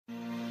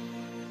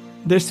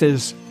This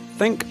is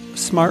Think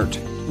Smart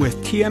with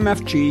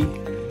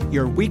TMFG,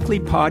 your weekly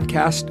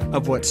podcast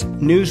of what's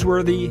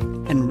newsworthy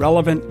and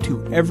relevant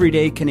to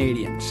everyday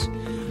Canadians,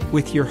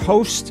 with your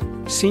host,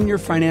 Senior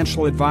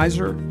Financial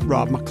Advisor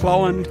Rob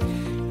McClelland,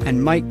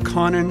 and Mike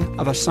Connon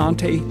of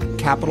Asante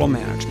Capital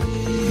Management.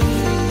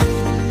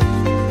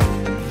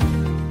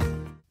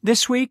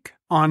 This week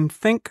on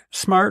Think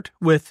Smart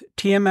with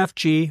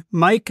TMFG,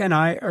 Mike and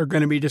I are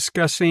going to be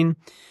discussing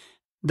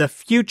the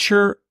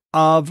future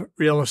of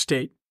real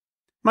estate.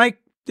 Mike,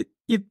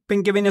 you've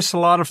been giving us a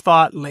lot of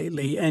thought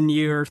lately, and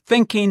you're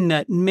thinking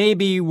that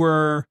maybe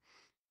we're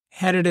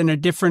headed in a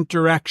different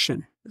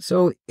direction.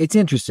 So it's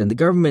interesting. The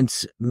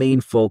government's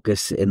main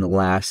focus in the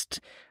last,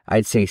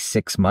 I'd say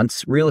 6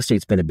 months, real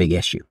estate's been a big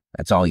issue.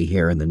 That's all you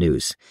hear in the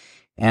news.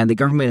 And the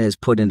government has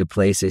put into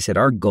place, they said,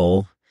 our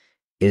goal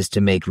is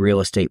to make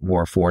real estate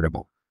more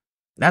affordable.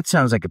 That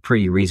sounds like a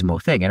pretty reasonable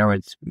thing. And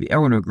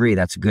everyone would agree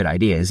that's a good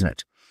idea, isn't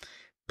it?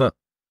 But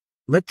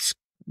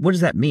what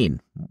does that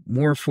mean?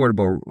 More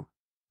affordable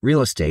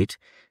real estate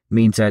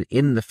means that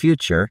in the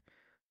future,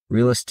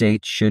 real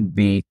estate should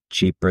be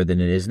cheaper than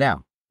it is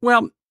now.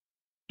 Well,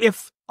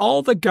 if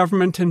all the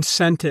government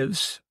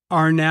incentives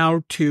are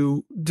now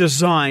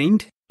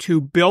designed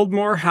to build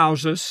more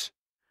houses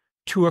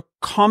to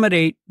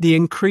accommodate the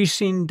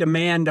increasing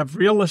demand of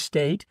real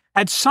estate,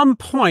 at some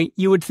point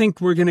you would think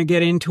we're going to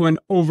get into an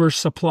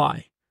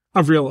oversupply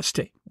of real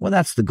estate. Well,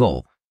 that's the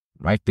goal,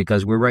 right?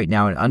 Because we're right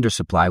now in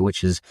undersupply,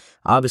 which is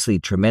obviously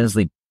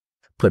tremendously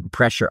put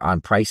pressure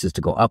on prices to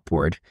go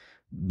upward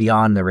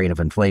beyond the rate of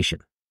inflation.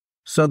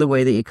 So the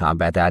way that you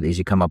combat that is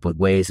you come up with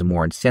ways and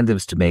more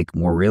incentives to make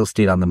more real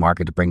estate on the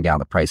market to bring down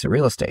the price of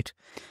real estate.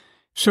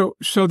 So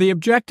the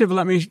objective,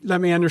 let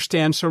me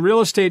understand. So real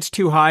estate's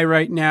too high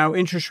right now.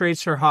 Interest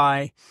rates are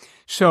high.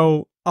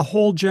 So a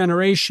whole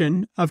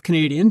generation of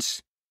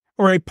Canadians,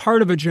 or a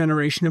part of a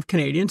generation of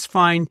Canadians,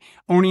 find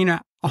owning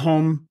a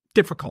home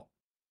difficult.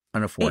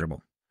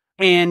 Unaffordable.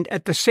 And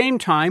at the same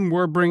time,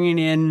 we're bringing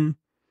in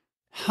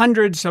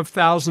hundreds of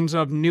thousands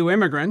of new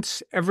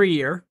immigrants every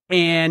year.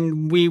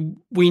 And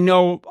we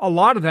know a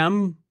lot of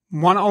them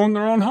want to own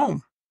their own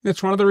home.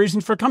 It's one of the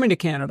reasons for coming to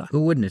Canada.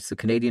 Who wouldn't? It's the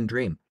Canadian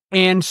dream.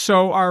 And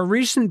so our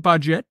recent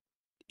budget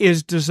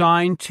is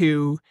designed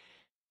to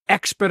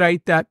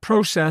expedite that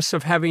process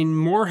of having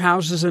more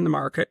houses in the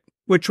market,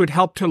 which would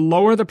help to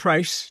lower the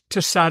price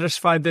to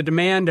satisfy the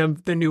demand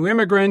of the new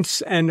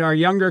immigrants and our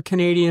younger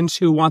Canadians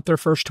who want their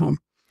first home.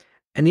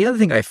 And the other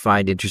thing I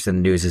find interesting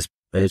in the news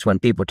is when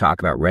people talk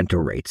about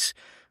rental rates.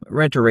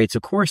 Rental rates,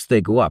 of course,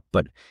 they go up,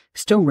 but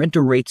still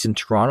rental rates in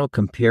Toronto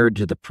compared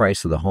to the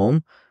price of the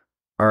home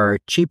are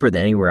cheaper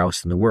than anywhere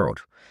else in the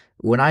world.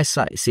 When I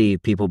see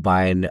people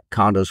buying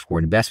condos for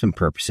investment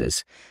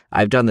purposes,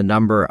 I've done the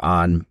number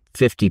on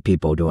 50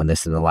 people doing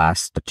this in the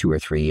last 2 or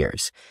 3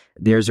 years.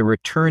 There's a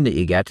return that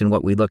you get, and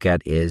what we look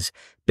at is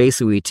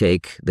basically we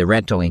take the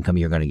rental income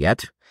you're going to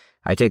get.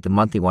 I take the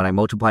monthly one, I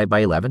multiply by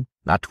 11,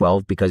 not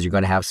 12, because you're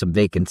going to have some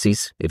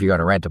vacancies if you're going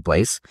to rent a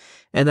place.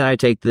 And then I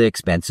take the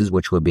expenses,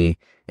 which would be,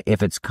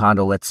 if it's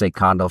condo, let's say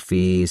condo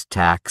fees,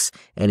 tax,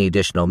 any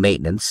additional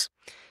maintenance.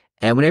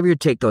 And whenever you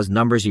take those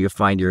numbers, you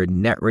find your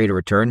net rate of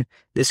return.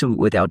 This is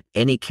without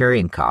any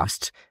carrying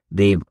costs.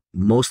 They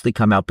mostly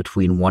come out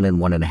between 1 and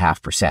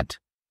 1.5%.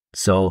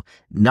 So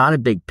not a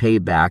big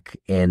payback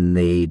in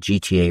the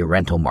GTA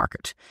rental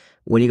market.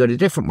 When you go to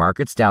different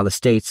markets, down the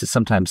States, it's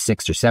sometimes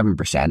 6 or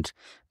 7%.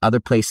 Other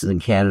places in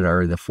Canada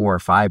are the 4 or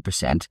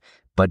 5%,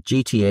 but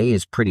GTA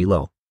is pretty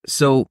low.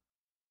 So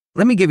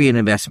let me give you an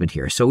investment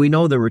here. So we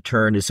know the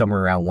return is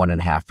somewhere around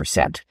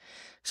 1.5%.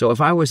 So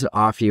if I was to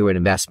offer you an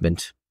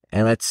investment,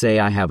 and let's say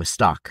I have a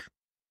stock,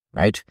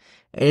 right?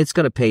 And it's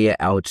going to pay you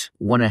out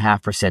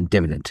 1.5%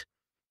 dividend.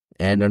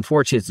 And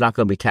unfortunately, it's not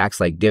going to be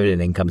taxed like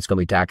dividend income. It's going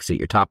to be taxed at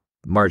your top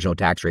marginal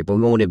tax rate, but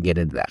we won't even get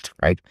into that,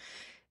 right?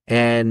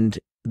 And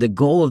the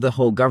goal of the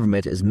whole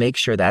government is make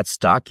sure that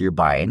stock you're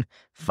buying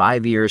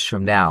 5 years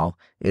from now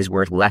is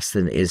worth less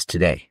than it is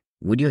today.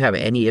 Would you have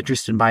any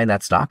interest in buying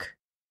that stock?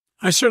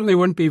 I certainly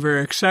wouldn't be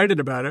very excited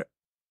about it,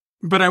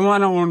 but I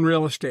want to own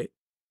real estate.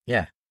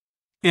 Yeah.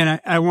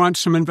 And I want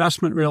some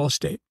investment real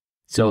estate.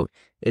 So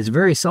it's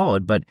very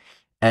solid, but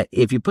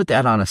if you put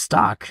that on a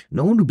stock,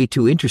 no one would be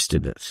too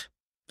interested in it.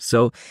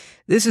 So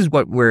this is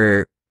what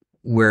we're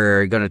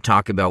going to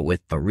talk about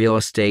with the real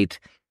estate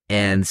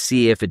and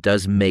see if it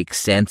does make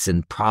sense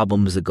and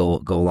problems that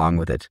go along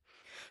with it.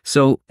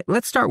 So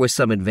let's start with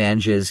some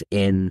advantages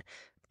and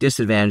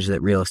disadvantages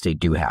that real estate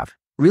do have.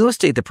 Real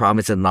estate, the problem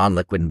is a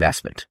non-liquid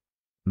investment.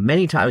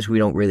 Many times we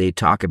don't really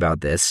talk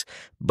about this,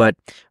 but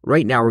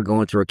right now we're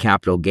going through a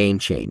capital gain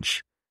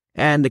change.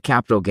 And the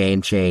capital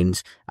gain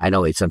change, I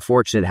know it's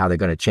unfortunate how they're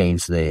going to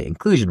change the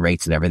inclusion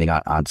rates and everything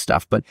on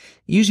stuff, but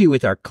usually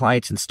with our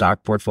clients and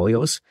stock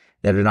portfolios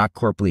that are not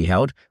corporately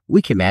held,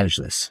 we can manage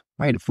this,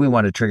 right? If we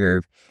want to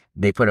trigger,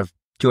 they put a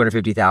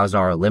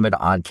 $250,000 limit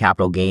on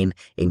capital gain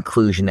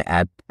inclusion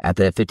at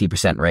the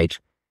 50% rate.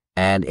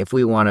 And if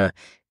we want to,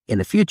 in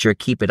the future,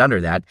 keep it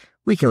under that,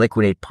 we can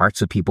liquidate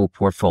parts of people's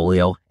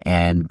portfolio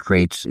and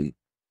create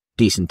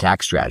decent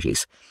tax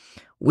strategies.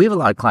 we have a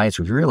lot of clients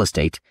with real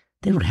estate.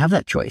 They don't have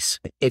that choice.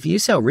 If you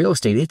sell real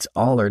estate, it's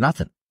all or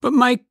nothing. But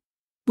Mike,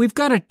 we've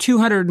got a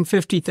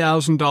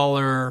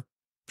 $250,000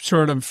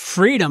 sort of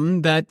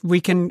freedom that we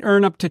can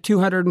earn up to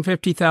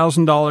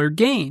 $250,000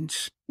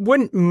 gains.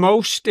 Wouldn't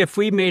most, if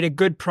we made a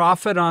good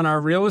profit on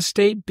our real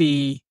estate,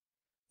 be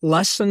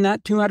less than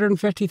that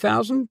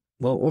 $250,000?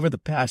 Well, over the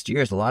past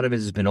years, a lot of it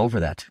has been over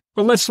that.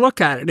 Well, let's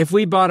look at it. If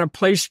we bought a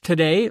place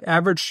today,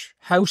 average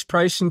house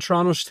price in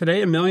Toronto's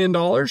today, $1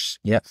 million.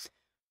 Yep.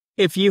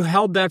 If you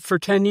held that for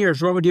 10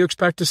 years, what would you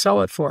expect to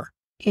sell it for?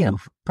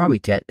 Probably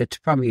 10. It's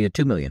probably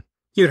 $2 million.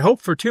 You'd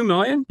hope for $2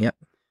 million? Yep.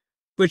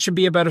 Which would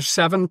be about a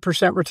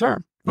 7%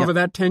 return over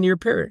that 10-year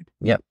period.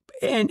 Yep.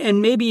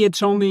 And maybe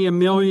it's only $1.6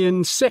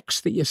 million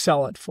that you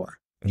sell it for.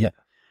 Yeah.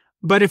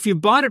 But if you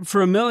bought it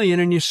for $1 million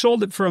and you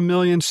sold it for $1.6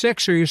 million,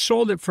 or you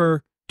sold it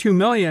for $2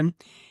 million,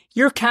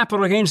 your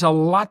capital gain is a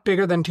lot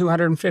bigger than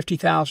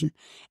 $250,000.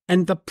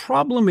 And the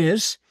problem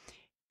is,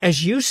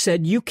 as you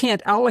said, you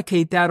can't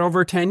allocate that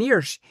over 10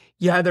 years.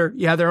 You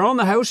either own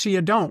the house or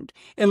you don't,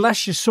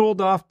 unless you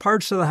sold off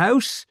parts of the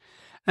house.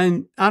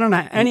 And I don't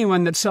know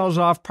anyone that sells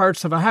off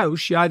parts of a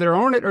house. You either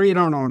own it or you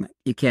don't own it.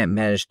 You can't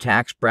manage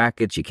tax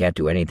brackets. You can't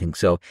do anything.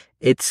 So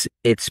it's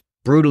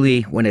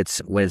brutally, when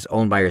it's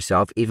owned by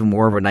yourself, even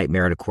more of a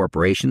nightmare in a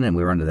corporation. And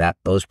we run into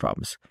those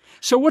problems.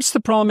 So what's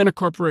the problem in a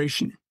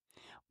corporation?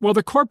 Well,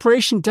 the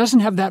corporation doesn't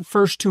have that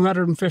first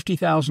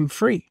 $250,000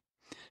 free.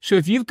 So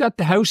if you've got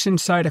the house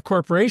inside a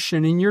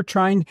corporation and you're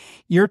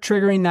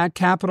triggering that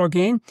capital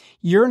gain,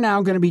 you're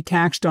now going to be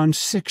taxed on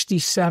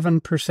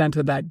 67%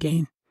 of that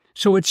gain.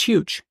 So it's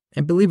huge.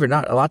 And believe it or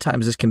not, a lot of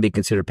times this can be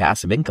considered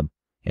passive income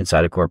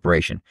inside a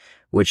corporation,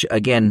 which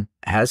again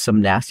has some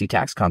nasty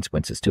tax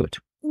consequences to it.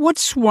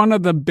 What's one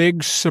of the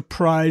big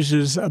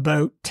surprises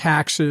about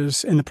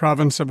taxes in the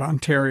province of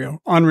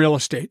Ontario on real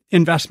estate,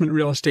 investment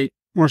real estate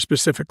more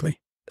specifically?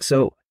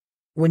 So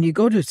when you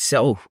go to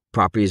sell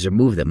properties or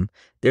move them,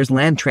 there's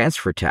land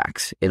transfer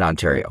tax in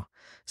Ontario.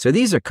 So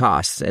these are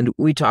costs, and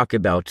we talk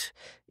about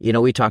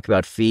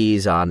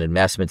fees on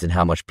investments and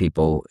how much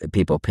people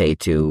pay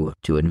to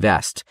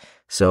invest.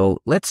 So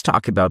let's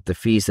talk about the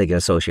fees that get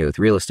associated with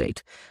real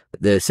estate.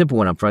 The simple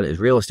one up front is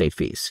real estate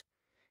fees.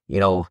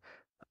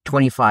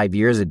 25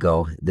 years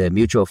ago, the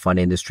mutual fund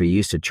industry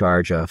used to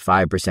charge a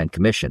 5%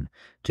 commission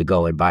to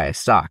go and buy a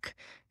stock.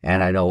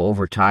 And I know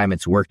over time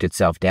it's worked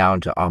itself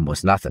down to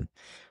almost nothing.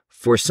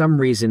 For some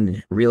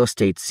reason, real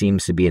estate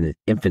seems to be in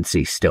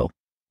infancy still.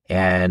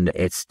 And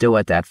it's still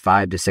at that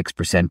 5 to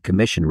 6%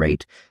 commission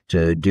rate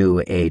to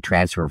do a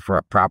transfer for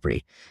a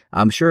property.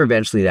 I'm sure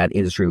eventually that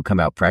industry will come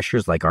out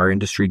pressures like our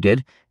industry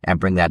did and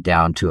bring that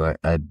down to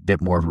a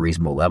bit more of a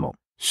reasonable level.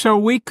 So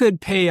we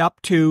could pay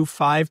up to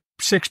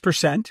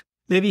 6%,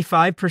 maybe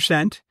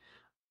 5%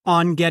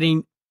 on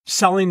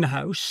selling the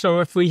house. So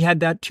if we had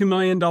that $2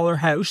 million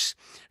house,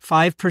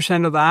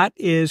 5% of that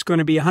is going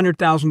to be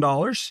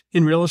 $100,000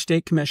 in real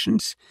estate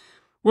commissions.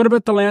 What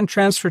about the land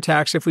transfer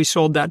tax if we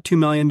sold that $2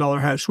 million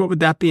house? What would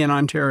that be in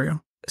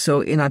Ontario?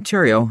 So in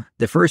Ontario,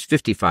 the first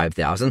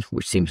 $55,000,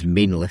 which seems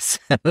meaningless,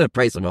 the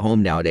price of a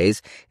home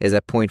nowadays, is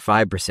at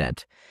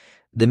 0.5%.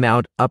 The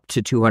amount up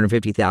to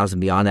 $250,000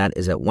 beyond that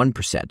is at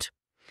 1%.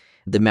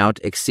 The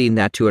amount exceeding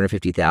that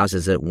 $250,000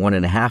 is at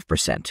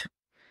 1.5%.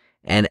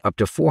 And up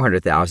to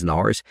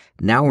 $400,000,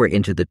 now we're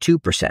into the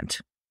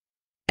 2%.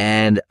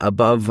 And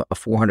above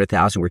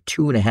 $400,000, we're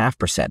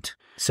 2.5%.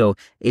 So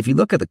if you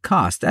look at the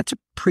cost, that's a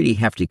pretty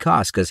hefty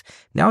cost because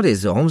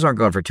nowadays the homes aren't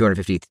going for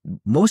 $250,000.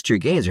 Most of your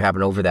gains are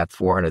happening over that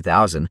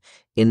 $400,000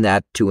 in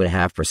that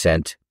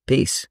 2.5%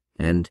 piece.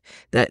 And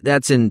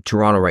that's in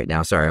Toronto right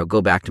now. Sorry, I'll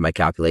go back to my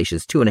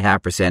calculations.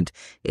 2.5%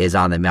 is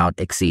on the amount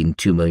exceeding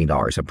 $2 million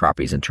of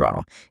properties in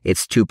Toronto.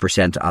 It's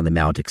 2% on the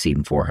amount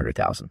exceeding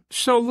 $400,000.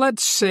 So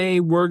let's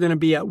say we're going to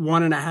be at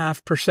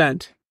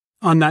 1.5%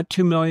 on that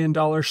 $2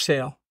 million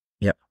sale.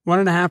 Yep.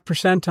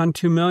 1.5% on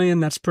 $2 million.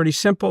 That's pretty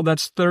simple.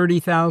 That's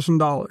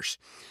 $30,000.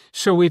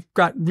 So we've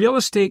got real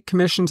estate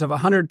commissions of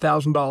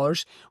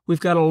 $100,000. We've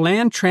got a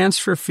land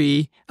transfer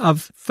fee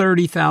of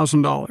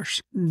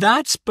 $30,000.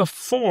 That's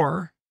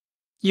before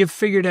you've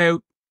figured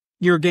out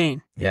your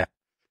gain. Yeah.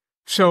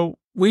 So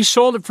we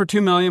sold it for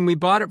 $2 million. We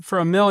bought it for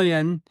 $1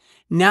 million.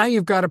 Now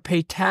you've got to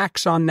pay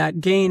tax on that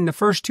gain. The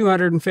first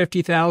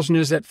 $250,000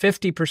 is at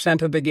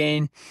 50% of the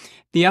gain.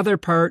 The other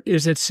part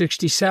is at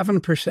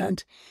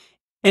 67%.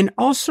 And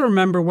also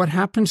remember what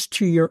happens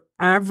to your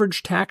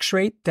average tax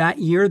rate that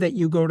year that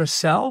you go to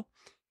sell.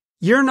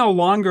 You're no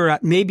longer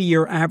at maybe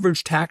your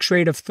average tax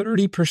rate of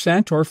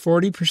 30% or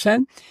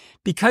 40%.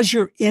 Because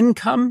your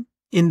income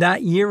in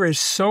that year is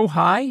so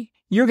high,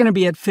 you're going to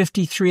be at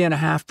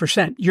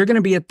 53.5%. You're going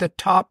to be at the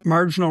top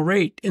marginal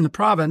rate in the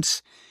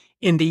province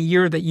in the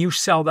year that you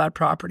sell that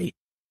property.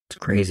 It's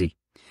crazy.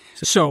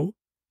 So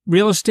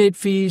real estate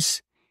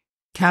fees,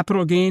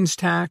 capital gains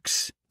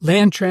tax,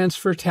 land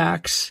transfer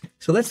tax.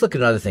 So let's look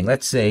at another thing.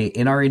 Let's say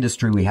in our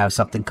industry, we have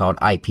something called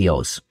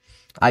IPOs.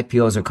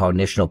 IPOs are called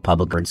initial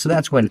public offerings. So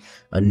that's when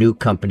a new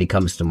company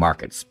comes to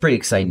market. It's a pretty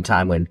exciting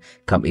time when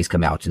companies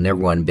come out and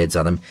everyone bids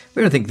on them.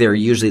 We don't think they're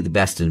usually the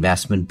best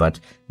investment, but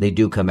they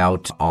do come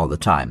out all the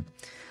time.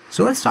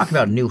 So let's talk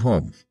about new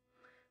home.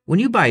 When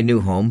you buy a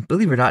new home,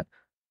 believe it or not,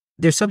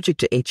 they're subject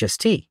to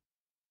HST.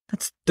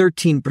 That's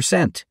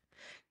 13%.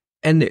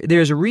 And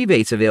there's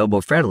rebates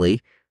available federally,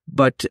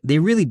 but they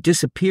really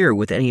disappear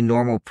with any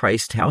normal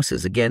priced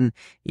houses. Again,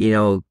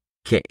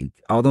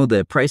 although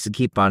the prices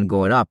keep on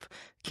going up,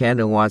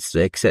 Canada wants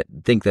to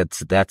think that's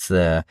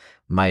the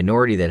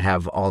minority that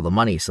have all the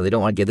money, so they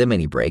don't want to give them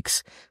any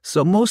breaks.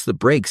 So most of the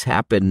breaks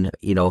happen,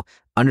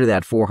 under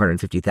that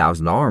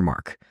 $450,000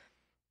 mark,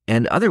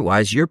 and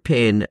otherwise you're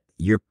paying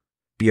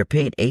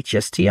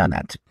HST on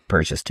that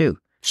purchase too.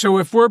 So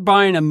if we're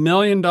buying $1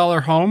 million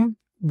home,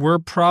 we're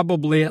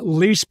probably at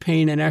least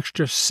paying an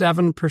extra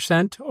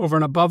 7% over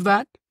and above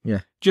that. Yeah,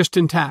 just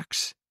in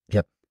tax.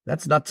 Yep,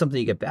 that's not something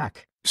you get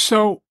back.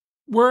 So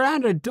we're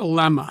at a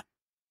dilemma.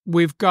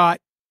 We've got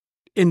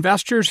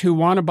investors who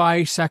want to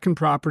buy second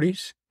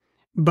properties,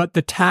 but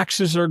the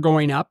taxes are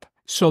going up,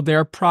 so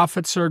their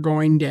profits are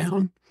going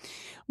down.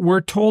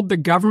 We're told the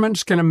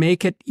government's going to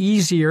make it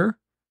easier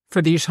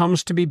for these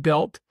homes to be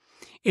built,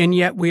 and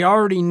yet we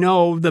already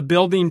know the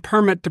building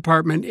permit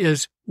department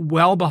is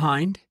well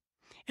behind,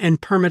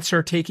 and permits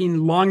are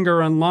taking longer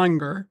and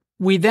longer.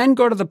 We then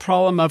go to the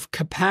problem of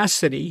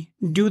capacity.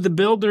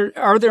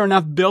 Are there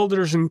enough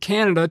builders in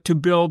Canada to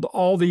build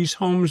all these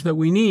homes that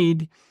we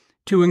need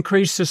to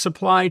increase the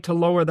supply to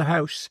lower the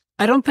house?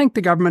 I don't think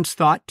the government's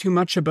thought too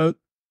much about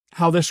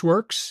how this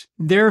works.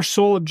 Their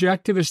sole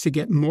objective is to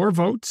get more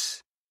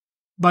votes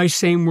by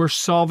saying we're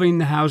solving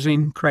the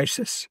housing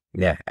crisis.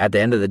 Yeah, at the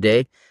end of the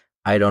day,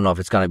 I don't know if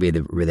it's going to be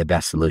the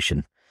best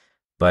solution.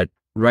 But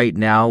right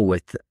now,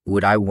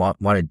 would I want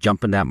to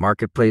jump in that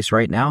marketplace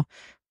right now?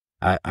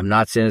 I'm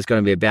not saying it's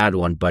going to be a bad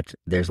one, but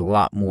there's a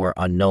lot more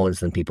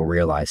unknowns than people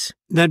realize.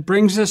 That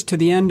brings us to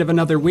the end of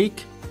another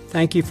week.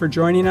 Thank you for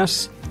joining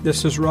us.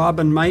 This is Rob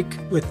and Mike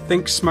with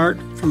Think Smart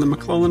from the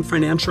McClelland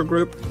Financial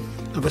Group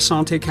of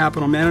Asante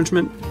Capital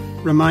Management,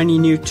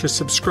 reminding you to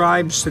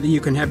subscribe so that you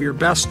can have your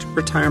best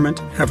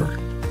retirement ever.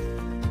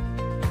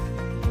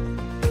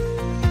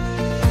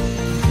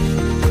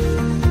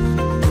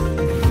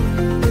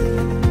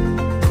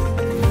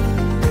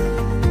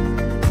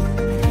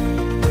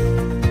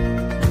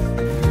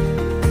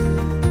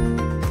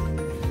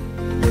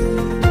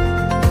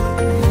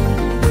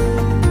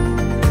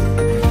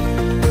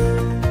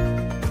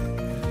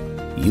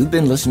 You've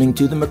been listening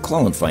to the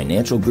McClelland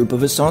Financial Group of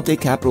Asante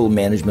Capital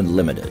Management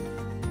Limited.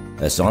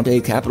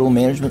 Asante Capital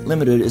Management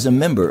Limited is a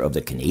member of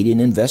the Canadian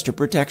Investor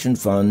Protection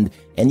Fund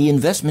and the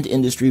Investment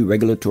Industry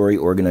Regulatory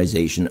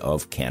Organization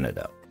of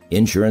Canada.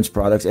 Insurance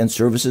products and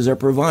services are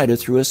provided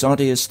through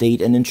Asante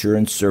Estate and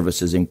Insurance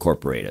Services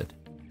Incorporated.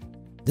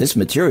 This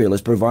material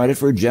is provided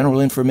for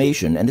general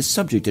information and is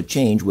subject to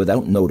change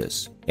without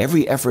notice.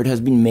 Every effort has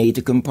been made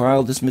to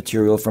compile this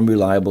material from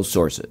reliable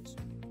sources.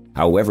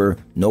 However,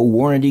 no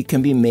warranty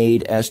can be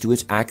made as to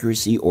its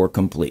accuracy or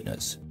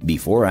completeness.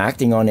 Before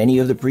acting on any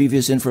of the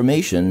previous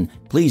information,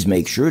 please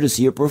make sure to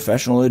see a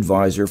professional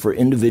advisor for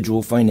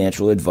individual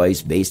financial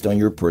advice based on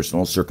your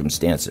personal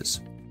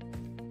circumstances.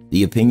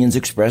 The opinions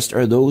expressed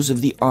are those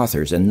of the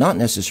authors and not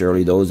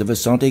necessarily those of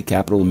Asante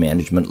Capital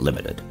Management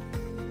Limited.